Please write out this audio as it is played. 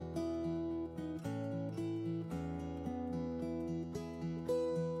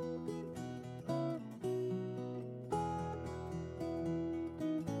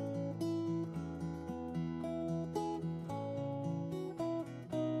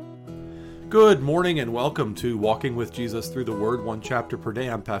Good morning and welcome to Walking with Jesus Through the Word, one chapter per day.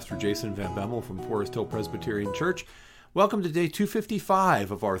 I'm Pastor Jason Van Bemmel from Forest Hill Presbyterian Church. Welcome to day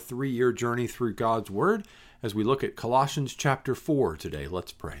 255 of our 3-year journey through God's Word as we look at Colossians chapter 4 today.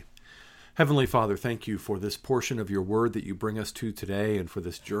 Let's pray. Heavenly Father, thank you for this portion of your Word that you bring us to today and for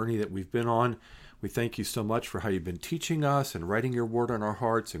this journey that we've been on. We thank you so much for how you've been teaching us and writing your Word on our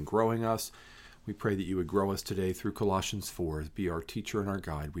hearts and growing us. We pray that you would grow us today through Colossians 4. Be our teacher and our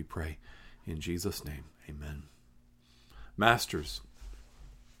guide, we pray. In Jesus' name, amen. Masters,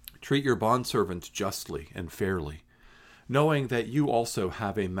 treat your bondservants justly and fairly, knowing that you also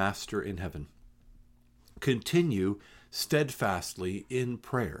have a master in heaven. Continue steadfastly in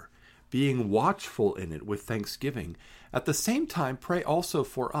prayer, being watchful in it with thanksgiving. At the same time, pray also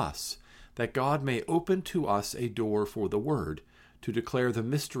for us, that God may open to us a door for the word, to declare the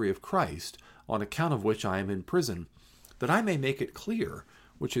mystery of Christ, on account of which I am in prison, that I may make it clear,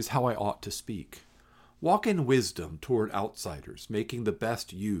 which is how I ought to speak. Walk in wisdom toward outsiders, making the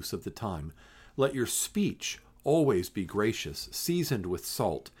best use of the time. Let your speech always be gracious, seasoned with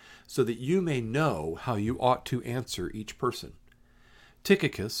salt, so that you may know how you ought to answer each person.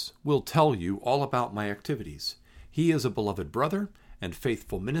 Tychicus will tell you all about my activities. He is a beloved brother and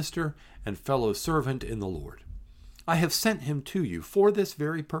faithful minister and fellow servant in the Lord. I have sent him to you for this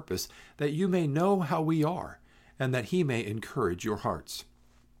very purpose, that you may know how we are, and that he may encourage your hearts.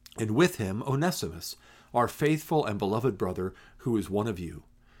 And with him Onesimus, our faithful and beloved brother, who is one of you.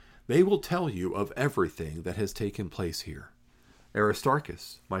 They will tell you of everything that has taken place here.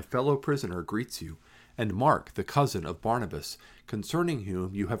 Aristarchus, my fellow prisoner, greets you, and Mark, the cousin of Barnabas, concerning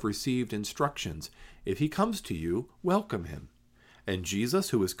whom you have received instructions. If he comes to you, welcome him. And Jesus,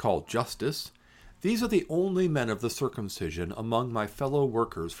 who is called Justus. These are the only men of the circumcision among my fellow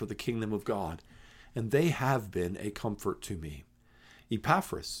workers for the kingdom of God, and they have been a comfort to me.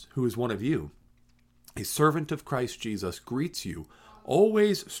 Epaphras, who is one of you, a servant of Christ Jesus, greets you,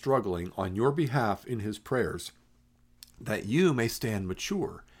 always struggling on your behalf in his prayers, that you may stand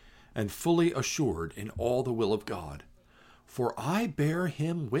mature and fully assured in all the will of God. For I bear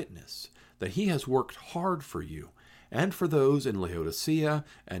him witness that he has worked hard for you, and for those in Laodicea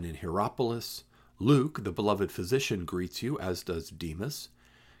and in Hierapolis. Luke, the beloved physician, greets you, as does Demas.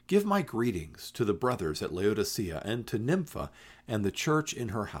 Give my greetings to the brothers at Laodicea and to Nympha and the church in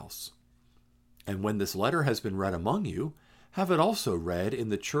her house. And when this letter has been read among you, have it also read in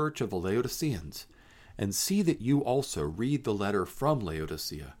the church of the Laodiceans, and see that you also read the letter from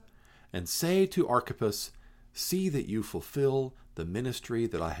Laodicea. And say to Archippus, see that you fulfill the ministry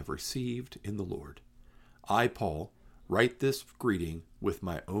that I have received in the Lord. I, Paul, write this greeting with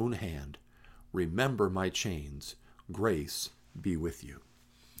my own hand. Remember my chains. Grace be with you.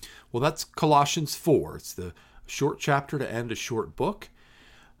 Well, that's Colossians 4. It's the short chapter to end a short book.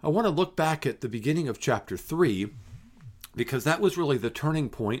 I want to look back at the beginning of chapter 3 because that was really the turning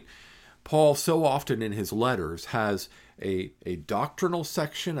point. Paul so often in his letters has a doctrinal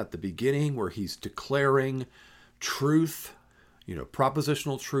section at the beginning where he's declaring truth,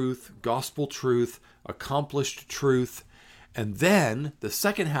 propositional truth, gospel truth, accomplished truth. And then the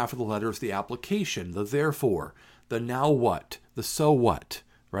second half of the letter is the application, the therefore, the now what, the so what.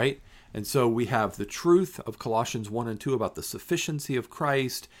 Right? And so we have the truth of Colossians 1 and 2 about the sufficiency of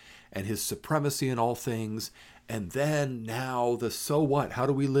Christ and his supremacy in all things. And then now the so what? How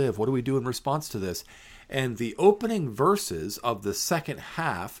do we live? What do we do in response to this? And the opening verses of the second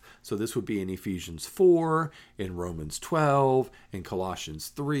half, so this would be in Ephesians 4, in Romans 12, in Colossians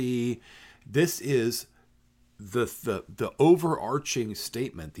 3. This is the overarching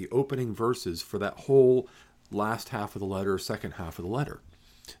statement, the opening verses for that whole last half of the letter, second half of the letter.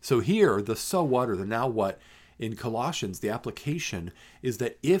 So here, the so what or the now what in Colossians, the application is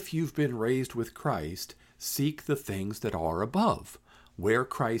that if you've been raised with Christ, seek the things that are above, where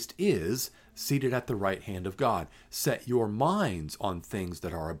Christ is, seated at the right hand of God. Set your minds on things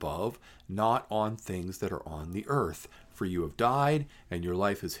that are above, not on things that are on the earth. For you have died, and your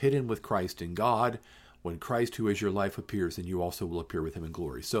life is hidden with Christ in God. When Christ, who is your life, appears, then you also will appear with him in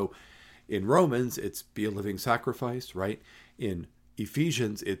glory. So in Romans, it's be a living sacrifice, right? In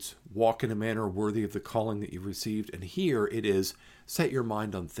Ephesians, it's walk in a manner worthy of the calling that you've received. And here it is, set your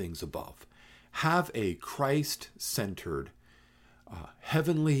mind on things above. Have a Christ-centered,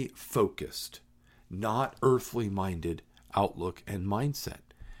 heavenly focused, not earthly minded outlook and mindset.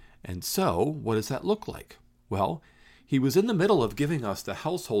 And so, what does that look like? Well, he was in the middle of giving us the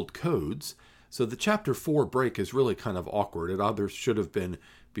household codes. So the chapter 4 break is really kind of awkward. It either should have been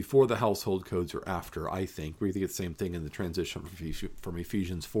before the household codes or after, I think. We get the same thing in the transition from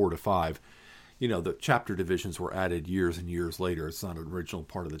Ephesians 4 to 5. the chapter divisions were added years and years later. It's not an original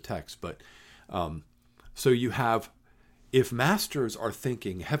part of the text. But so you have, if masters are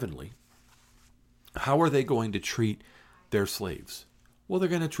thinking heavenly, how are they going to treat their slaves? Well, they're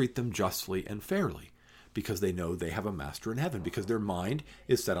going to treat them justly and fairly because they know they have a master in heaven, because their mind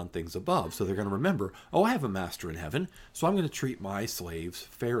is set on things above. So they're going to remember, oh, I have a master in heaven, so I'm going to treat my slaves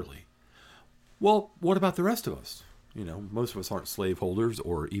fairly. Well, what about the rest of us? Most of us aren't slaveholders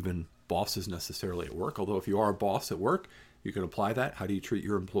or even bosses necessarily at work, although if you are a boss at work, you can apply that. How do you treat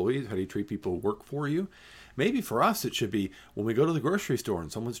your employees? How do you treat people who work for you? Maybe for us, it should be when we go to the grocery store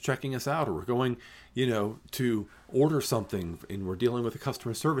and someone's checking us out, or we're going, to order something and we're dealing with a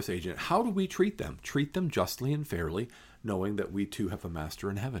customer service agent. How do we treat them? Treat them justly and fairly, knowing that we too have a master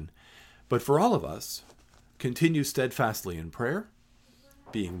in heaven. But for all of us, continue steadfastly in prayer,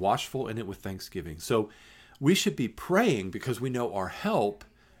 being watchful in it with thanksgiving. So we should be praying because we know our help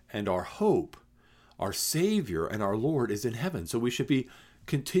and our hope, our Savior and our Lord is in heaven. So we should be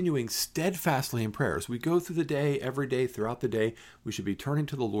continuing steadfastly in prayer. As we go through the day, every day, throughout the day, we should be turning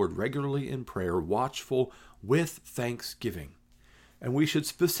to the Lord regularly in prayer, watchful with thanksgiving. And we should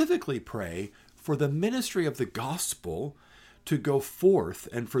specifically pray for the ministry of the gospel to go forth,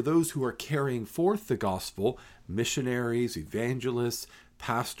 and for those who are carrying forth the gospel, missionaries, evangelists,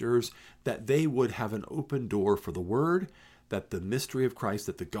 pastors, that they would have an open door for the word, that the mystery of Christ,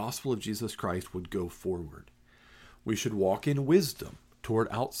 that the gospel of Jesus Christ would go forward. We should walk in wisdom toward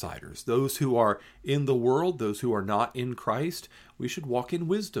outsiders, those who are in the world, those who are not in Christ. We should walk in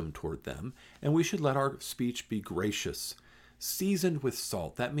wisdom toward them, and we should let our speech be gracious, seasoned with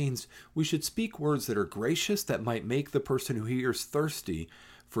salt. That means we should speak words that are gracious, that might make the person who hears thirsty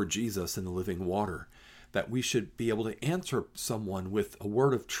for Jesus and the living water. That we should be able to answer someone with a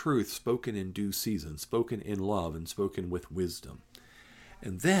word of truth spoken in due season, spoken in love, and spoken with wisdom.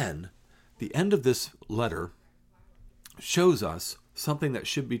 And then the end of this letter shows us something that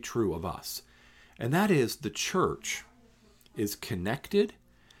should be true of us. And that is the church is connected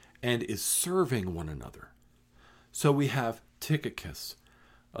and is serving one another. So we have Tychicus,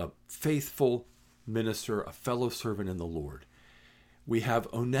 a faithful minister, a fellow servant in the Lord. We have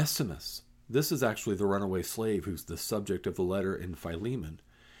Onesimus. This is actually the runaway slave who's the subject of the letter in Philemon.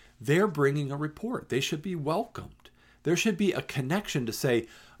 They're bringing a report. They should be welcomed. There should be a connection to say,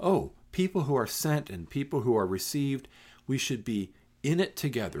 oh, people who are sent and people who are received, we should be in it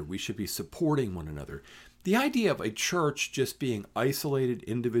together. We should be supporting one another. The idea of a church just being isolated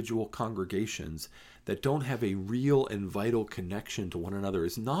individual congregations that don't have a real and vital connection to one another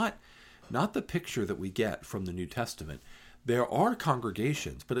is not the picture that we get from the New Testament. There are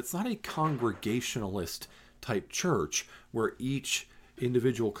congregations, but it's not a congregationalist type church where each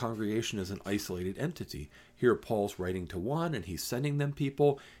individual congregation is an isolated entity. Here Paul's writing to one and he's sending them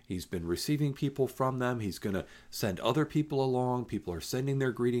people. He's been receiving people from them. He's going to send other people along. People are sending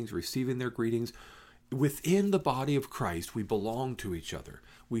their greetings, receiving their greetings. Within the body of Christ, we belong to each other.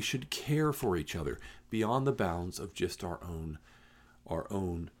 We should care for each other beyond the bounds of just our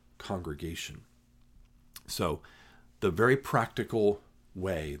own congregation. So the very practical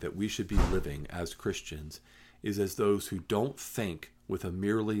way that we should be living as Christians is as those who don't think with a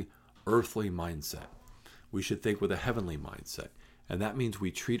merely earthly mindset. We should think with a heavenly mindset. And that means we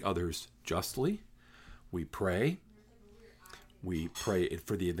treat others justly. We pray. We pray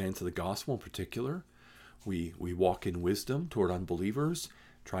for the advance of the gospel in particular. We walk in wisdom toward unbelievers,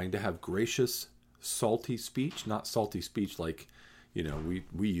 trying to have gracious, salty speech, not salty speech like,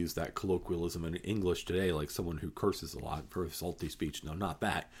 we use that colloquialism in English today, like someone who curses a lot for salty speech. No, not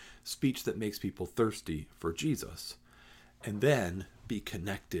that. Speech that makes people thirsty for Jesus. And then be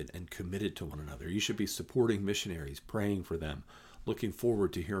connected and committed to one another. You should be supporting missionaries, praying for them, looking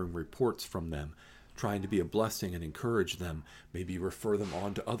forward to hearing reports from them, trying to be a blessing and encourage them, maybe refer them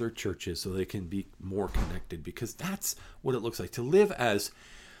on to other churches so they can be more connected, because that's what it looks like to live as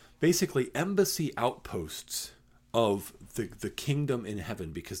basically embassy outposts of the kingdom in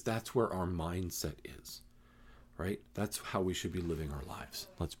heaven, because that's where our mindset is, right? That's how we should be living our lives.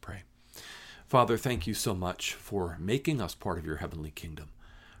 Let's pray. Father, thank you so much for making us part of your heavenly kingdom,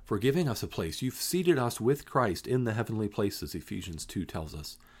 for giving us a place. You've seated us with Christ in the heavenly places, Ephesians 2 tells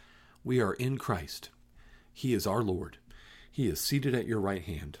us. We are in Christ. He is our Lord. He is seated at your right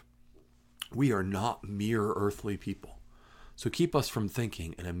hand. We are not mere earthly people. So keep us from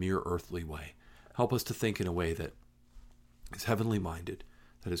thinking in a mere earthly way. Help us to think in a way that is heavenly minded,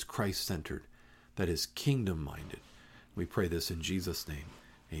 that is Christ-centered, that is kingdom-minded. We pray this in Jesus' name.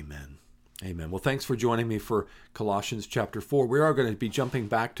 Amen. Amen. Well, thanks for joining me for Colossians chapter 4. We are going to be jumping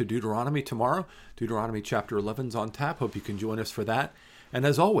back to Deuteronomy tomorrow. Deuteronomy chapter 11 is on tap. Hope you can join us for that. And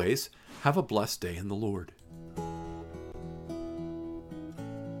as always, have a blessed day in the Lord.